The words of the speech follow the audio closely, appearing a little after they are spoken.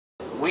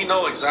we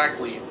know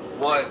exactly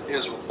what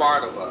is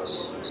required of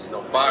us,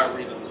 by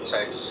reading the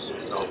text,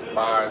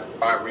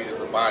 by reading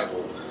the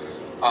Bible.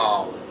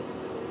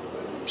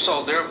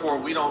 So therefore,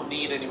 we don't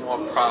need any more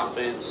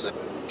prophets.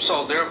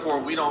 So therefore,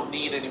 we don't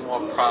need any more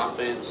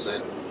prophets,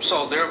 and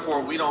so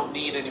therefore, we don't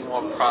need any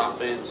more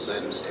prophets,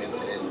 and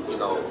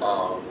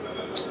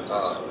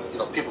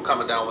people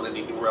coming down with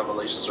any new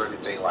revelations or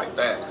anything like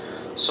that.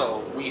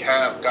 So we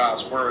have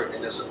God's word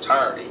in its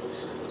entirety.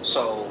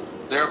 So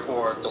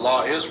therefore, the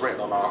law is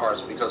written on our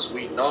hearts because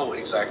we know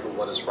exactly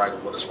what is right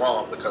and what is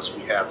wrong, because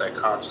we have that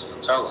conscience to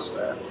tell us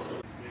that.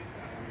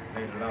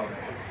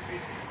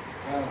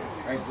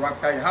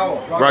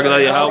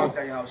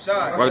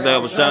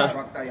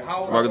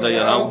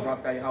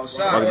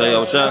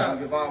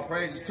 Give all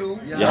praises to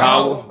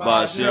Yahweh,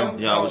 Ba'ashem,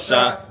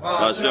 Yahushua,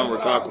 Ba'ashem,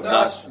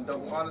 Rakakwadash.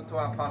 Double honors to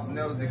our apostle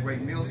elders at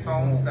Great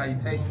Millstone.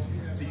 Salutations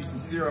to you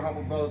sincere,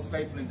 humble brothers,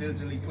 faithful and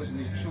diligently pushing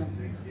this truth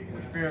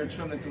with fear and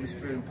trembling through the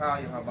spirit and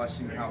power. Yahweh,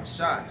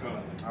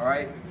 Yahushua. All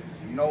right?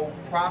 No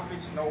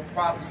prophets, no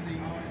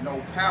prophecy,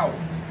 no power.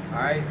 All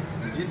right,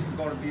 and this is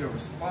going to be a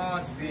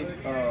response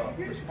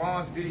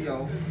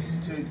video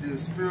to the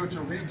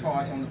spiritual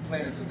retards on the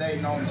planet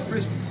today, known as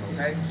Christians.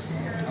 Okay,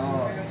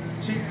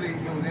 chiefly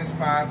it was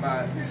inspired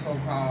by this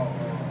so-called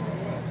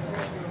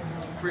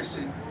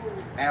Christian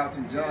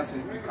Alton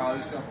Johnson. He called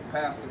himself a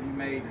pastor. He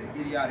made an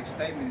idiotic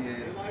statement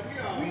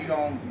that we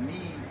don't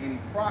need any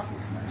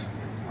prophets, man.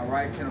 All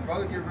right, can a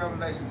brother get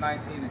Revelation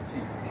 19 and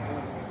 10?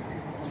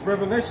 It's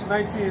Revelation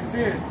 19 and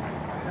 10.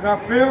 And I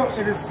fell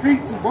at his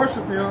feet to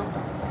worship him,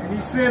 and he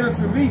said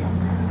unto me,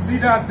 See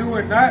thou do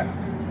it not,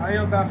 I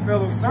am thy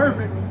fellow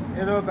servant,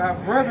 and of thy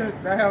brethren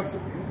that have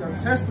the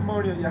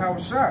testimony of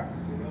Yahushua.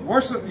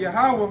 Worship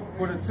Yahweh,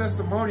 for the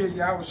testimony of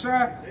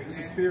Yahushua is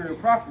the spirit of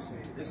prophecy.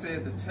 It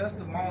says the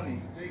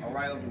testimony, all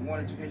right, of the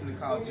one individually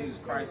called Jesus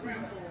Christ,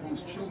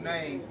 whose true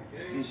name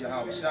is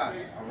Yahushua,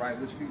 all right,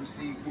 which we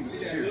receive through the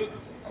Spirit,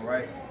 all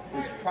right.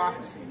 It's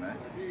prophecy, man.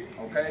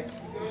 Okay?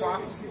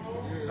 Prophecy.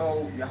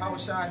 So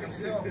Yahushua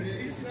himself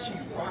is the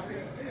chief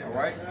prophet.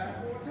 Alright?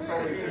 So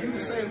for you to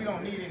say we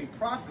don't need any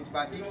prophets,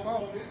 by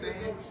default, you're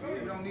saying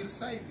we don't need a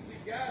savior.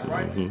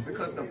 Alright?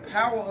 Because the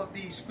power of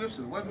these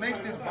scriptures, what makes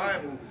this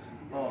Bible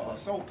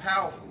so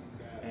powerful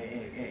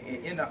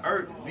and in the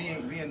earth,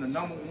 being the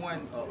number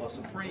one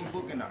supreme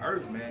book in the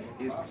earth, man,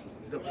 is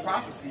the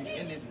prophecies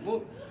in this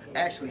book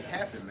actually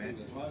happen, man.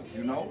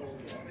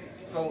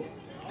 So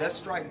that's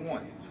strike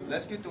one.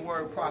 Let's get the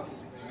word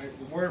prophecy. Right,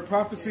 the word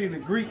prophecy in the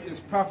Greek is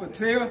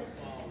prophetia,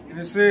 and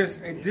it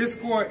says a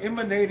discourse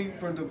emanating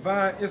from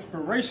divine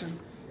inspiration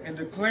and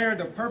declaring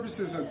the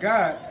purposes of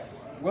God,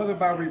 whether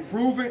by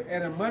reproving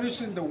and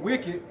admonishing the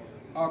wicked,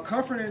 or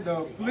comforting the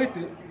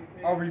afflicted,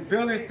 or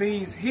revealing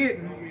things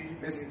hidden,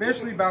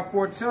 especially by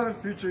foretelling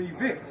future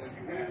events.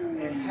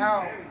 And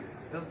how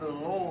does the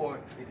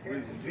Lord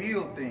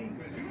reveal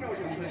things?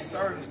 Through his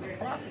servants, the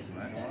prophets,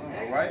 man.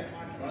 All right?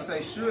 And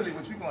say, surely,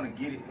 which we're going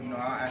to get it,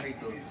 I hate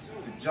to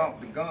jump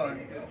the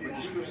gun, but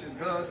the scriptures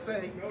does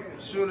say,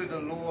 surely the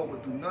Lord will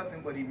do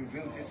nothing but he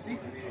revealed his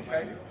secrets,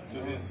 okay?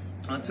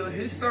 Unto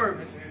his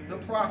servants, the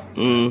prophets.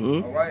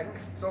 All right?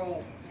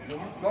 So, when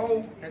you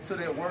go into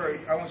that word,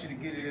 I want you to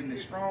get it in the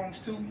Strongs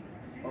too.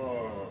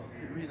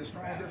 Read the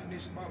Strong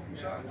definition, Bob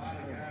Bouchard.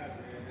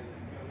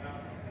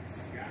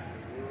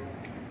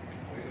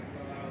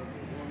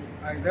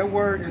 That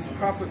word is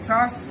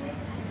prophetas.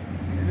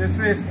 And it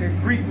says, in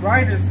Greek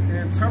writers, an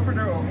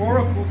interpreter of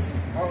oracles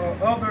or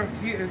of other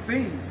hidden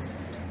things.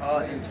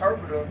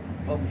 Interpreter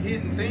of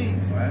hidden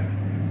things,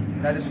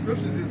 man. Now, the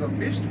scriptures is a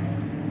mystery,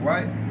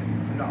 right?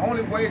 And the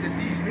only way that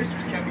these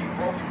mysteries can be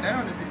broken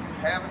down is if you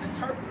have an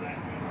interpreter.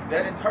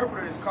 That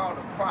interpreter is called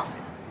a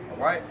prophet, all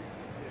right?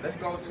 Let's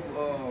go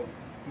to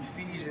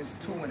Ephesians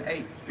 2 and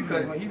 8.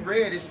 Because when he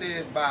read, it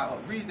says by,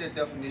 read that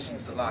definition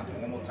of Salaki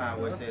one more time,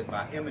 where it says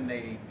by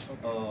emanating,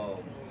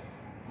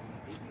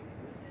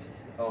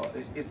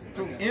 it's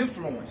through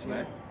influence,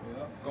 man.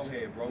 Go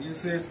ahead, bro. It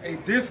says a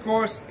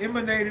discourse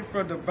emanating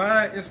from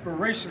divine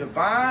inspiration.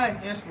 Divine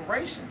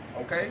inspiration,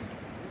 okay?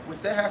 Which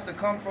that has to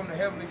come from the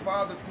Heavenly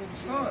Father through the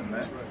Son,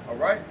 man. All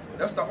right?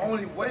 That's the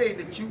only way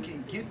that you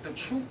can get the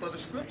truth of the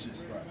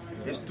scriptures.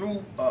 It's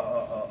through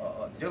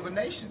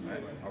divination,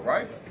 man. All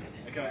right?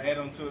 And can I add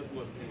on to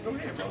it? Go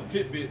ahead, just a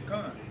tidbit.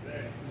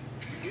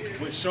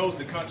 Which shows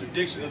the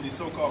contradiction of these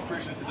so-called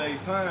Christians in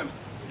today's times.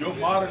 Your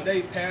modern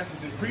day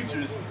pastors and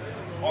preachers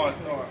are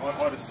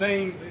the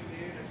same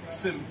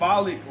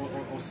symbolic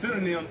or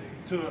synonym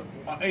to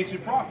an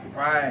ancient prophet.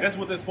 Right. That's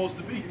what they're supposed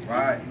to be.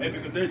 Right. And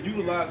because they're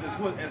utilized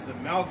as the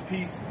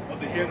mouthpiece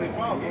of the Heavenly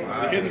Father.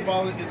 Right. The Heavenly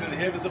Father is in the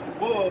heavens up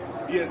above.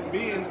 He has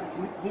men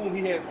whom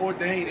he has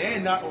ordained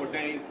and not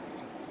ordained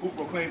who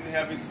proclaim to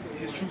have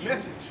his true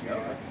message.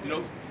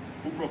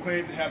 Who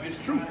proclaim to have his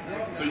truth.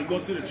 So you go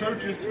to the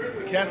churches,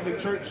 the Catholic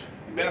Church,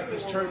 the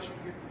Baptist Church,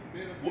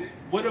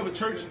 whatever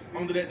church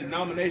under that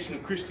denomination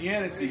of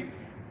Christianity,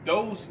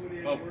 those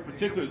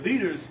particular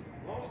leaders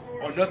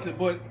are nothing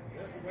but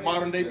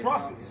modern day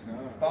prophets.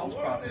 False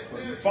prophets.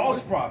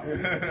 False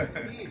prophets.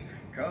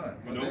 God.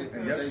 You know?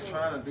 And they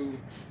trying to do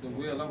the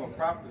will of a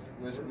prophet,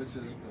 which is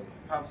the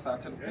prophesy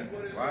to the people.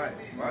 Right,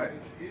 right.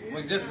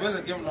 We just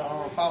really give them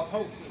the false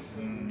hope.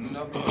 Mm-hmm. You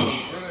know,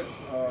 because really,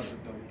 the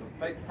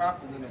fake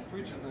prophets and the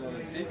preachers and the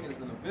deacons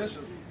and the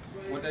bishops,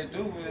 what they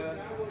do is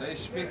they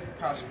speak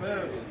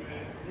prosperity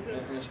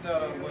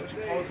instead of what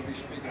you're supposed to be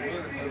speaking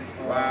really.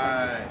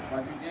 Right.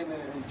 Like you getting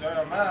in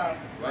Jeremiah,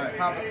 Right. they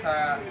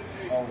prophesied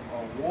a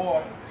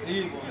war,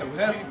 evil, and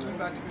pestilence. You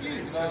got to get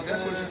it. You know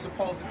That's what I'm you're saying?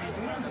 supposed to be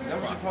doing. That's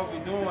what you're supposed to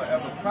be doing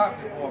as a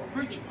prophet or a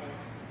preacher.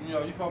 You know,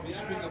 you're supposed to be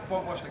speaking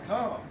for what's to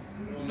come.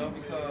 You know,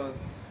 because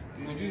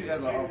when you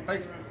as a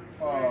fake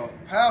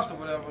pastor or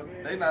whatever,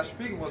 they not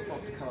speaking what's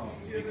supposed to come.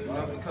 You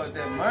know, because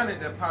that money,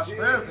 that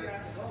prosperity,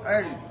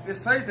 hey, it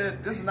say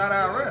that this is not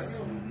our rest.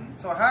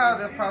 So how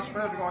is that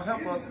prosperity gonna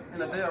help us in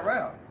the day of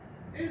wrath?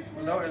 You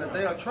know, in the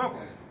day of trouble.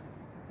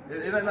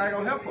 It ain't not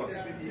gonna help us.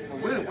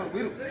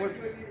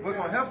 What's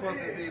gonna help us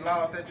is the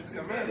laws, statutes, and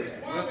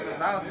commandments. Wisdom and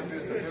knowledge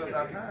is to build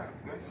our times.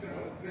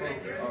 So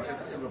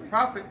if a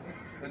prophet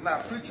is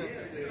not preaching,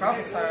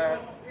 prophesying,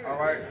 all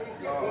right,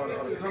 or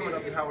the coming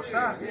of Yahweh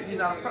Shai, he's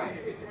not a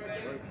prophet.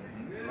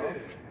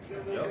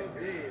 You know?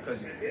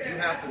 Because you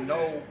have to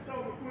know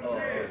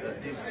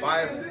this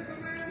Bible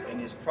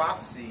and its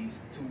prophecies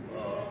to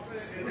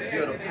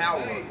reveal the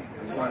power,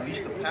 to unleash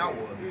the power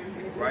of it,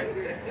 right?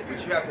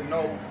 But you have to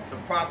know the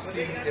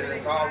prophecies that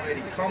has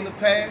already come to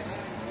pass.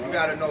 You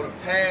got to know the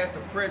past,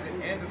 the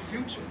present, and the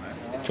future, man.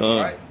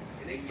 Right?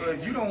 So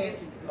if you don't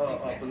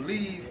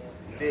believe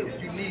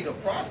that you need a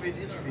prophet,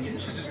 then you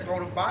should just throw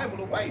the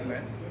Bible away,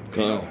 man. You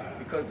know?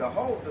 Because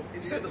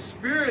it said the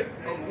spirit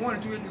of the one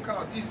that you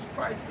call Jesus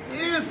Christ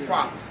is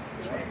prophecy.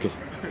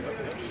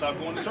 Stop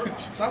going to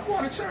church. Stop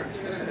going to church.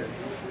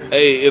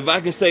 Hey, if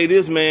I can say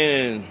this,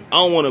 man, I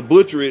don't want to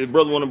butcher it. If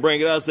brother want to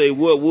bring it out, say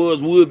what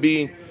was would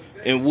be,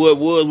 and what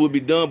was would be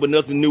done, but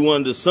nothing new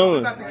under the sun.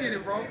 You got to get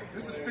it, bro.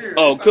 It's the spirit.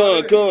 Oh,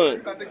 come.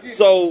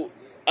 So,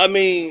 I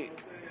mean,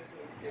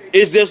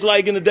 it's just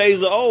like in the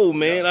days of old,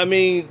 man. I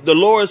mean, the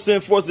Lord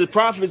sent forth his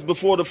prophets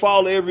before the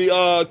fall of every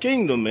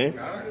kingdom, man.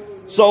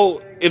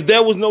 So, if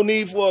there was no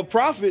need for a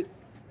prophet,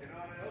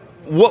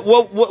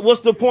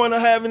 what's the point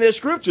of having that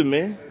scripture,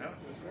 man?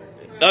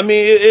 I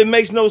mean, it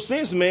makes no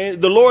sense, man.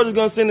 The Lord is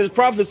going to send his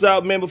prophets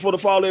out, man, before the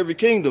fall of every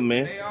kingdom,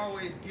 man. They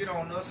always get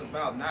on us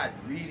about not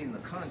reading the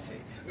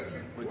context,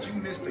 but you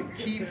miss the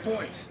key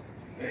points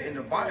in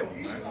the Bible,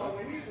 man.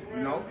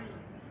 You know,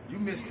 you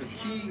miss the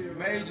key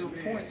major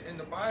points in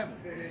the Bible.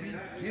 We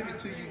give it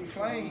to you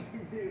plain,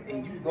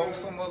 and you go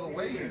some other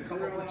way and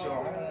come up with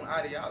your own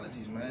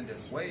ideologies, man.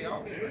 That's way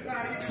off,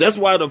 man. That's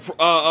why the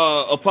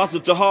Apostle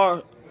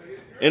Tahar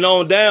and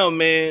on down,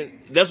 man,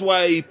 that's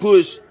why he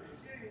pushed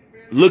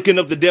looking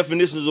up the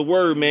definitions of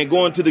word, man,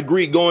 going to the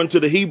Greek, going to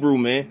the Hebrew,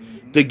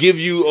 man, to give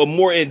you a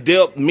more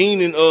in-depth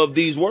meaning of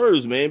these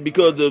words, man,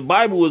 because the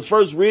Bible was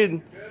first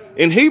written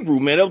in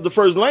Hebrew, man. That was the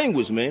first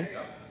language, man.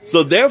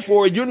 So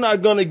therefore, you're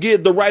not going to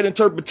get the right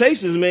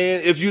interpretations, man,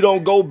 if you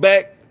don't go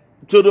back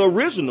to the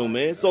original,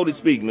 man, so to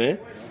speak, man.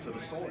 To the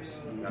source.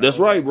 That's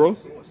right, bro.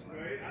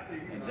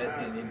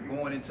 And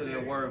going into their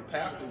word,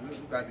 pastor, we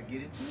got to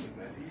get into it,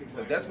 man.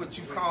 Because that's what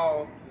you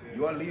call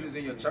your leaders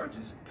in your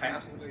churches,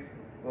 pastors.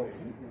 Well,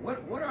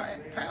 what are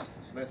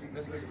pastors? Let's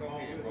go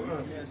ahead,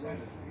 bro.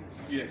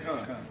 Yeah,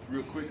 come.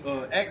 Real quick.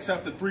 Acts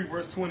chapter 3,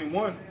 verse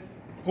 21.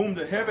 Whom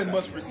the heaven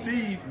must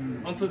receive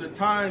until the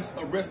times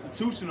of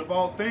restitution of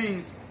all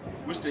things,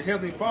 which the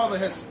Heavenly Father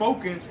has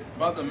spoken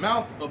by the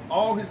mouth of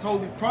all his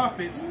holy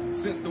prophets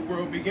since the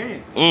world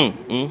began. Hey,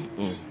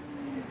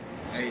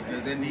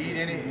 does that need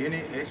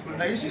any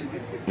explanation?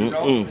 You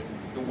know,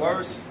 the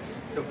word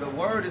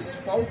is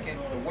spoken.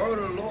 The word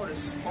of the Lord is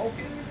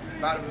spoken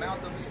by the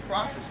mouth of his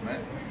prophets, man,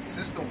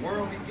 since the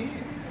world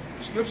began.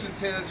 The scripture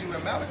tells you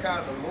in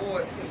Malachi, the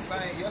Lord is the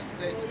same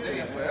yesterday, today,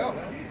 and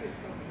forever.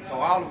 So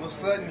all of a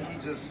sudden, he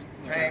just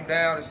came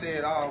down and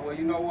said, oh, well,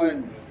 you know what?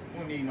 We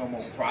don't need no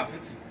more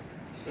prophets.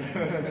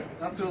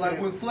 I feel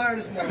like we're flared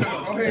this morning.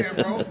 Go ahead,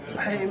 bro.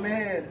 Hey,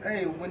 man.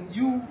 Hey, when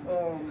you,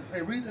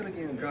 hey, read that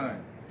again. Gun.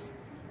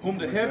 Whom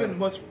the heaven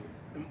must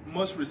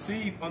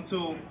receive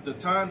until the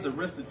times of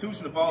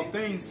restitution of all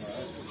things,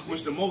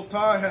 which the Most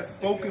High hath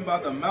spoken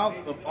by the mouth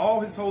of all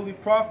his holy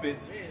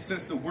prophets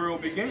since the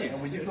world began. And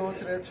when you go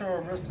into that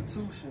term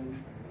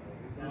restitution,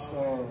 it's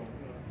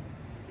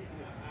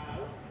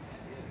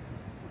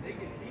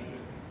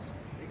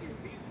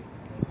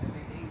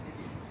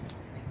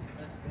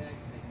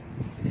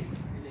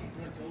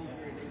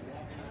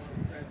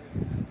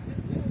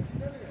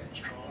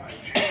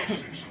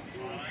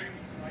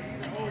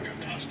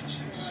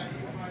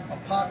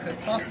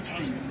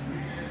apokatastasis,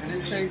 and it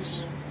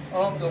states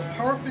of the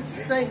perfect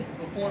state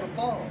before the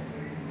fall.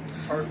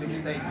 Perfect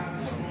state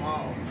before the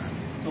fall.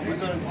 So we're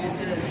gonna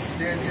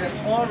get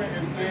that order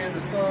as being the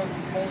sons of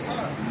the Most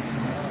High.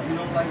 You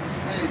know, like,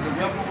 hey, the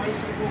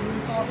reparation is what we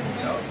were talking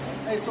about.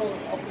 Hey, so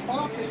a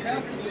prophet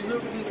has to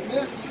deliver this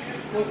message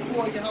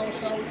before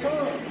Yahushua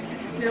returns.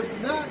 If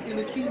not, then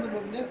the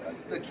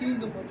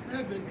kingdom of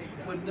heaven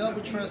would never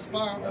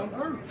transpire on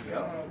earth.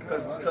 Yeah,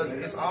 because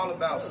it's all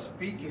about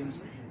speaking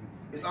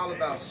it's all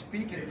about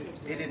speaking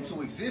it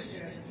into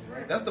existence.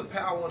 That's the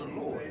power of the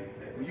Lord.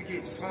 When you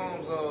get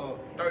Psalms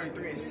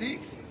 33 and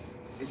 6,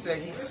 it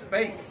said he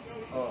spake,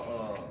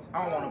 I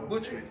don't want to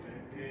butcher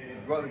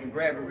it. Brother can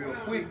grab it real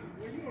quick.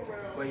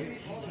 But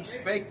he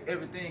spake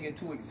everything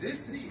into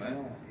existence,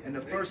 man. And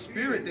the first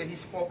spirit that he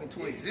spoke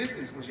into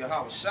existence was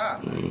Yahweh Shai,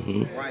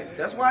 right?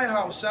 That's why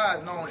Yahweh Shai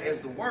is known as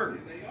the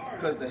Word,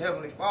 because the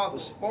Heavenly Father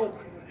spoke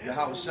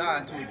Yahweh Shai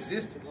into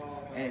existence.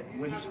 And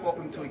when he spoke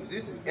into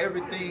existence,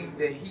 everything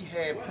that he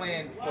had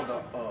planned for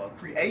the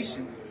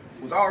creation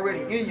was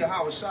already in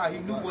Yahweh Shai. He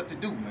knew what to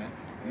do, man,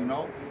 you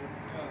know?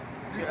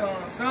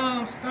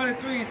 Psalms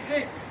 33 and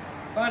 6,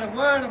 by the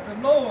word of the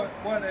Lord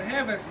were the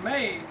heavens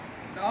made,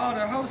 and all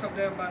the hosts of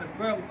them by the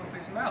breath of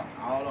his mouth.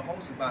 All the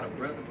hosts by the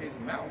breath of his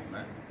mouth,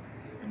 man.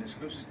 And the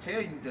scriptures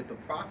tell you that the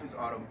prophets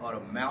are the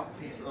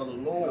mouthpiece of the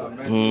Lord,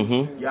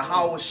 man.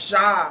 Yahweh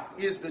Shai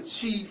is the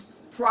chief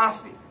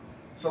prophet.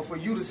 So for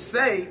you to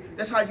say,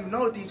 that's how you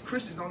know that these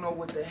Christians don't know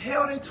what the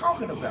hell they're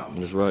talking about.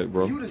 That's right,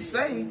 bro. For you to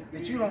say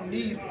that you don't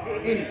need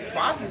any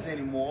prophets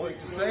anymore is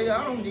to say,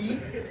 I don't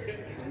need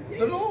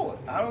the Lord.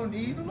 I don't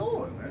need the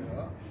Lord, man.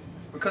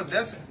 Because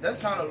that's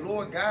how the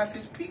Lord guides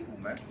his people,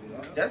 man.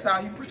 That's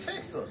how he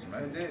protects us,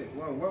 man. And then,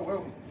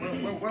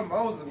 where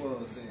Moses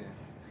was then,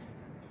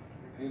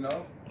 you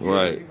know?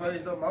 Right. He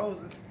raised up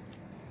Moses.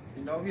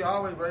 You know, he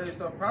always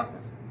raised up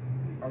prophets.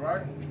 All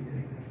right?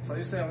 So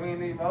you saying we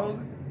ain't need Moses?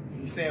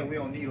 He's saying we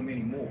don't need them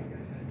anymore.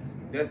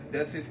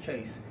 That's his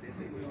case.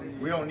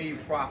 We don't need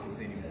prophets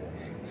anymore.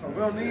 So we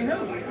don't need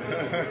him.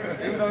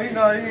 Even though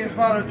he ain't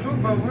part of the truth,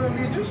 but we don't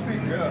need you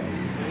speaking. Yeah.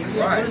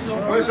 Right.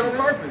 What is your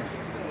purpose?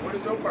 What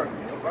is your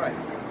purpose? Right.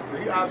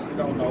 But he obviously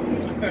don't know.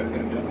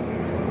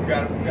 You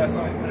got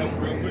something?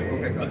 Real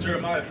quick. Okay,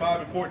 Jeremiah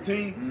 5 and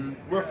 14.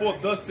 Wherefore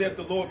thus saith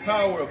the Lord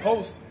power of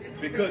hosts,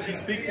 because he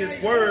speak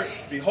this word,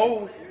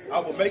 behold, I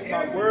will make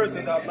my words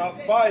in thy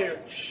mouth fire,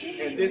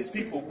 and this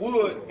people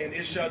wood, and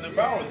it shall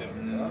devour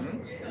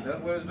them. That's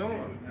what it's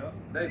doing.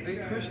 These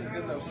Christians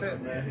getting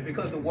upset, man.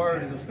 Because the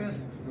word is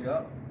offensive.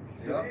 Yep.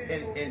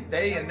 And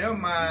they, in their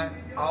mind,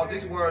 all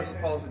this word is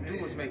supposed to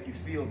do is make you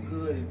feel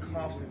good and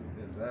comfortable.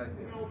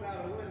 Exactly.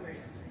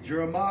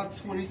 Jeremiah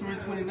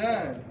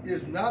 23:29.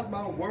 Is not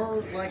my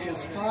word like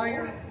as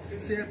fire,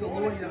 saith the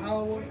Lord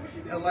Yahweh,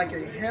 and like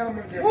a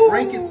hammer that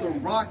breaketh the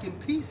rock in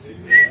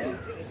pieces?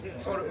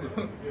 So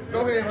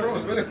go ahead, bro.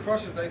 It really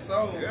crushes their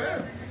soul.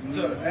 Yeah.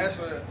 To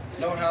actually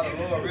know how the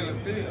Lord really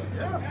feels.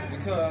 Yeah.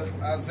 Because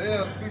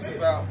Isaiah speaks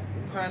about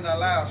crying out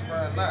loud,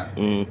 sparing not.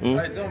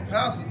 Like them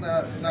pastors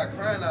not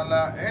crying out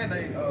loud and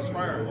they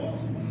sparing.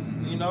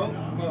 You know,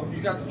 but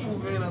you got the true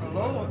men of the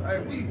Lord. Hey,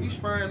 we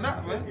sparing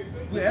not, man.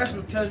 We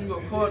actually telling you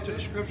according to the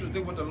scriptures,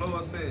 do what the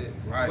Lord said.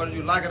 Right. Whether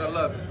you like it or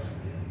love it.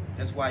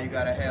 That's why you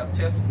gotta have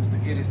testicles to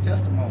get his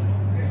testimony.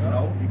 You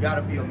know, you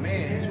gotta be a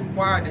man. It's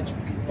required that you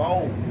be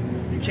bold.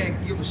 You can't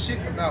give a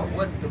shit about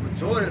what the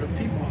majority of the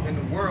people in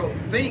the world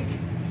think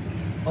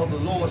of the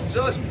Lord's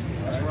judgment.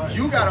 That's right.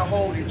 You gotta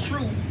hold it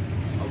true,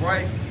 all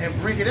right, and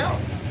bring it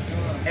out.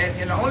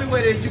 And the only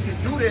way that you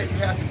can do that, you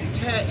have to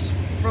detach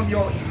from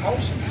your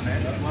emotions,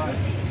 man. Right.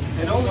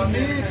 And only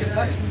men can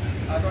actually,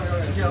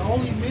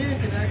 only men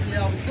can actually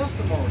have a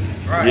testimony.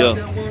 Right. Yeah.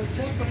 That word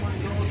testimony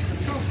goes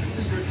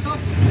to your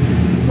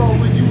testimony. So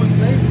when you was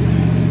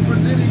basically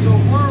presenting your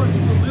word, you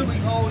can really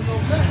hold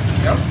your nuts.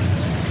 Yep.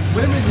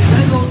 Women,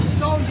 that goes to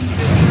show you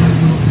that there's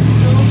no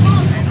female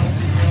prophet.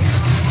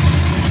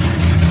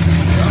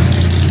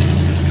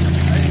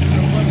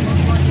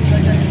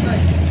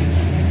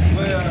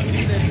 Well,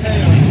 he didn't tell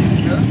you.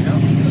 You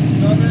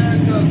know what I'm saying?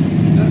 Because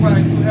that's why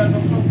you have no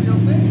proof for your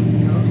sin.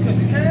 Because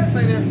you can't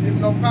say that if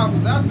no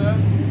prophets out there.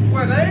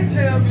 Well, they ain't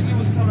telling me you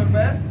was coming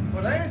back.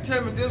 Well, they ain't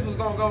telling me this was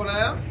gonna go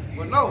down.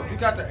 Well, no, you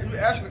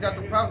actually got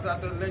the prophets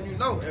out there letting you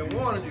know and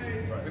warning you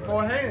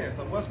beforehand.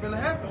 So what's gonna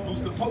happen?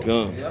 Who's the Pope?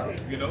 Yeah.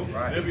 You know,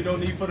 Right. there'll be no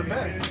need for the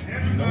man.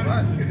 You know,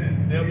 Right.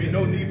 there'll be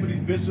no need for these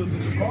bishops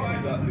and the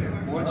cardinals out there.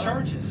 Or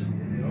churches.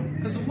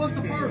 Because what's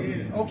the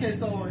purpose? Okay,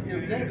 so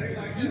if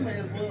that, you may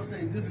as well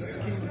say this is the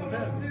kingdom of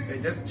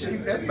heaven.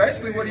 That's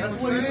basically what he was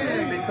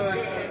saying, because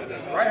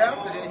right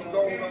after that he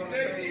goes on to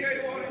say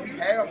we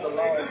have the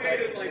laws,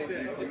 statutes,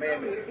 and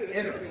commandments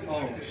in us.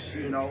 Oh,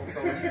 shit. You know, so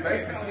he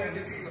basically saying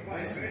this is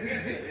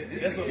it.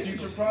 That's a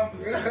future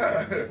prophecy.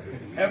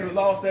 Having the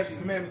law, statutes,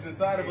 commandments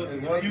inside of us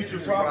is a future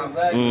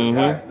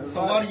prophecy.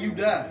 So why do you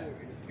die?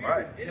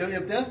 Right.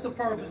 If that's the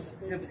purpose,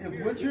 if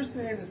what you're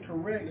saying is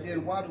correct,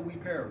 then why do we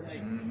perish?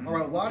 All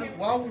right,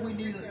 why would we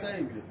need a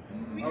savior?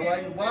 All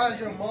right, why is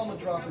your mama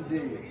dropping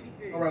dead?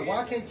 All right,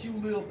 why can't you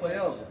live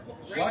forever?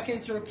 Why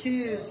can't your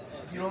kids,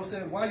 you know what I'm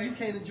saying, why you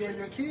can't enjoy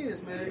your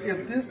kids, man,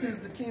 if this is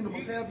the kingdom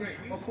of heaven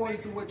according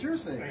to what you're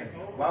saying?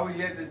 Why we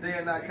yet today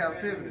in our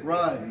captivity?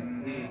 Right.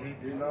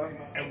 You know?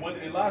 And what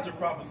did Elijah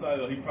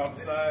prophesy? He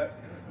prophesied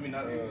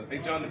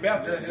John the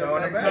Baptist.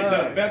 John the Hey, Baptist.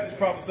 John the Baptist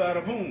prophesied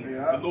of whom?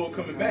 Yeah. The Lord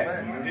coming back.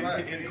 That's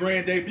right. His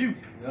grand debut.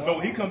 Yeah. So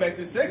when he come back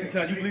this second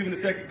time, you believe in the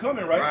second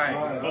coming, right?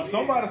 Right. So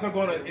somebody's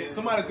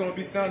gonna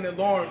be sounding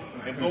the alarm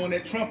and blowing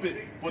that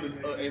trumpet for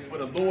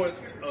the Lord's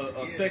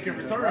second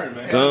return,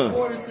 man. And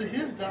according to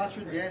his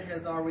doctrine, that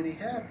has already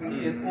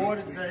happened in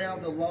order to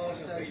have the law,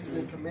 statutes,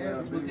 and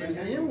commandments within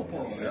your inward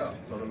parts. Yeah.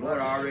 So the Lord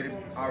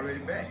already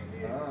back.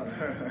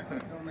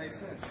 Don't make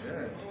sense.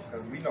 Yeah,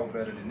 because we know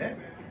better than that.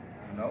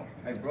 You know?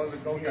 Hey, brother,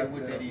 go ahead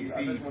with that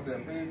Ephesians.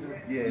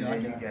 Yeah, and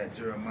then you got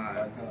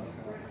Jeremiah.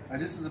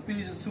 And this is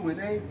Ephesians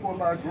 2:8. For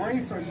by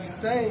grace are ye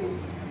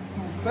saved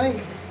through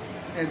faith,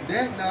 and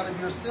that not of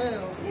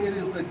yourselves. It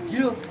is the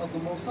gift of the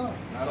Most High.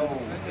 So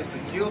it's the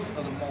gift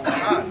of the Most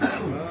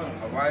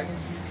High. All right?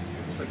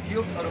 It's a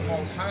gift of the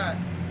Most High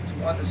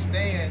to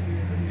understand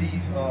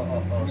these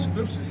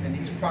scriptures and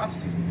these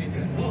prophecies within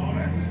this book,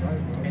 man.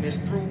 And it's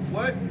through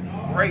what?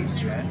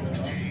 Grace, man.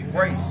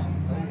 Grace.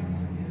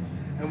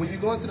 And when you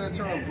go into that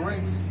term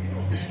grace,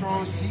 it's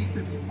Strong's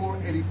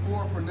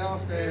G5484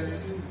 pronounced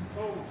as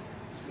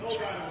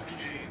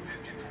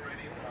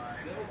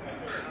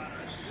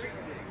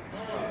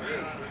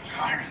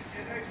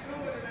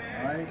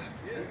Alright?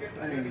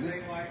 Hey,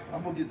 listen,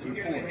 I'm gonna get to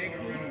the point. You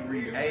can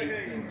read 8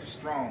 in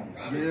Strong's.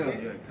 Yeah.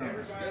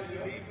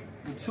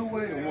 The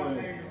 2-way or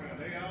 1-way?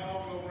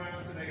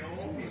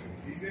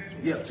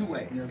 Yeah,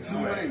 2-way. Yeah,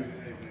 2-way.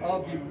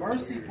 Of the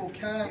merciful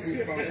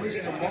kindness by which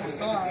the Most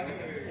High,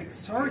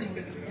 exerting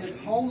his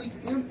holy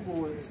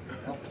influence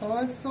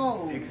upon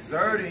souls.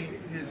 Exerting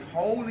his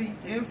holy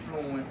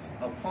influence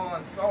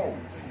upon souls.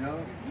 Yeah.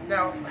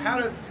 Now, how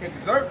to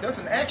exert? That's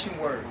an action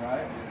word,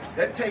 right?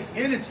 That takes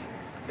energy.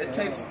 That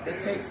takes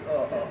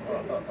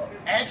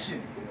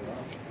action.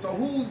 So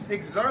who's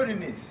exerting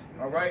this?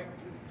 All right.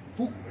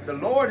 Who? The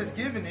Lord is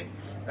giving it.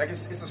 Like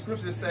it's a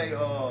scripture that say,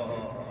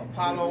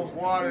 Apollo's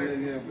water.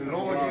 The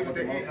Lord give it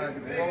the Most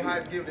High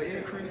give the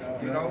increase.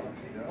 You know.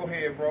 Go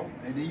ahead, bro.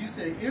 And then you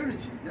say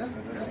energy.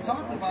 That's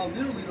talking about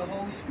literally the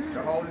Holy Spirit.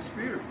 The Holy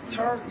Spirit.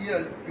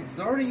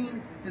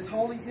 Exerting his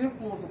holy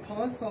influence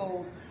upon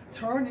souls,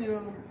 turns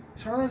them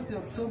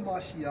to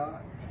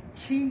Mashiach,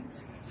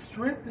 keeps,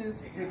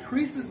 strengthens,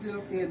 increases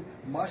them in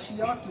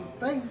Mashiach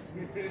faith,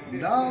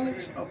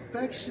 knowledge,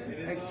 affection,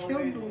 and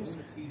kindles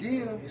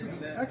them to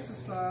the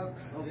exercise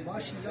of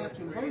Mashiach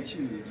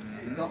virtue.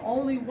 The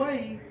only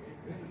way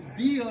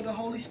via the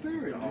Holy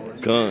Spirit.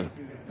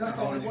 That's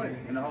the only way.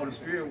 And the Holy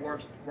Spirit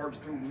works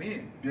through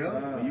men. Yeah.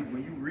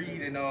 When you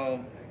read in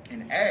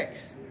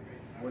Acts,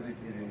 is it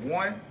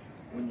 1?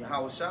 When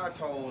Yahushua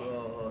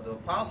told the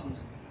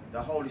apostles,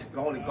 the Holy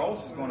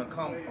Ghost is going to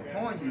come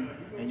upon you,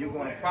 and you're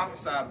going to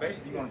prophesy.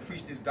 Basically, you're going to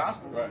preach this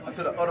gospel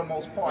unto the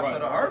uttermost parts of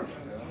the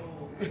earth.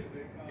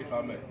 If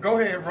I may. Go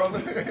ahead,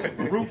 brother.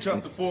 Baruch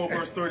chapter 4,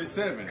 verse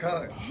 37.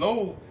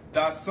 Lo,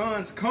 thy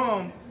sons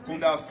come, whom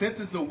thou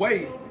sentest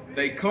away.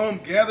 They come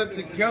gathered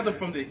together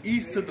from the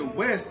east to the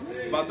west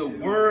by the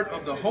word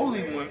of the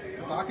Holy One.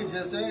 If I could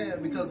just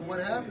add, because what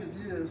happens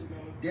is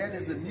that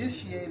is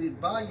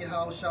initiated by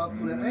Yahushua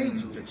through the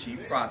angels. The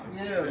chief prophet.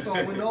 Yeah, so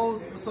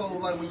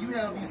when you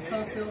have these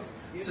concepts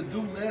to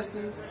do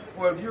lessons,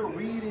 or if you're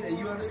reading and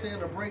you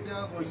understand the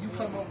breakdowns, or you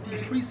come up with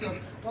these precepts,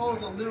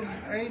 those are literally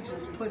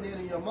angels putting it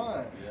in your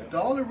mind. The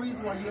only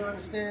reason why you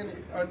understand,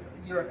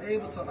 you're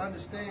able to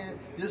understand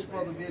this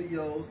brother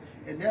videos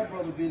and that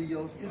brother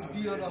videos is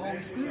via the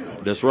Holy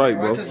Spirit. That's right,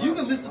 bro. Because you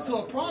can listen to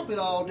a prophet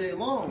all day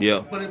long.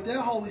 Yeah. But if that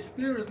Holy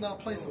Spirit is not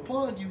placed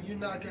upon you, you're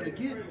not going to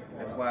get it.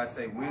 That's why I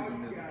say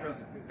wisdom is the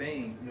principal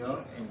thing.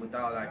 Yeah. And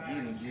without our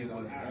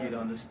get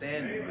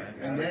understanding. Man.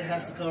 And that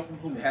has to come from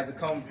who? It has to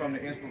come from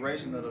the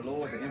inspiration of the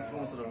Lord, the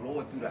influence of the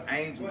Lord through the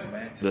angels,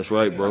 man. That's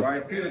right, bro.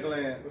 Right, Peter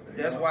Glenn.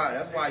 That's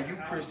why you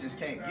Christians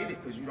can't get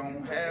it, because you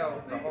don't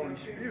have the Holy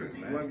Spirit,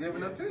 man. It wasn't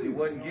given unto you. It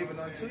wasn't given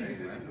unto you,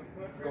 man.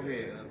 Go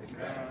ahead.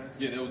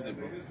 Yeah, that was it,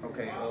 bro.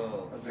 Okay,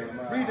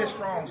 read that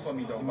Strong's for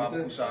me, though,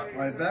 Bible Shop.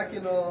 Right, back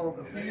in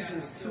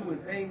Ephesians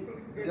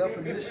 2:8,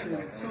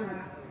 definition 2.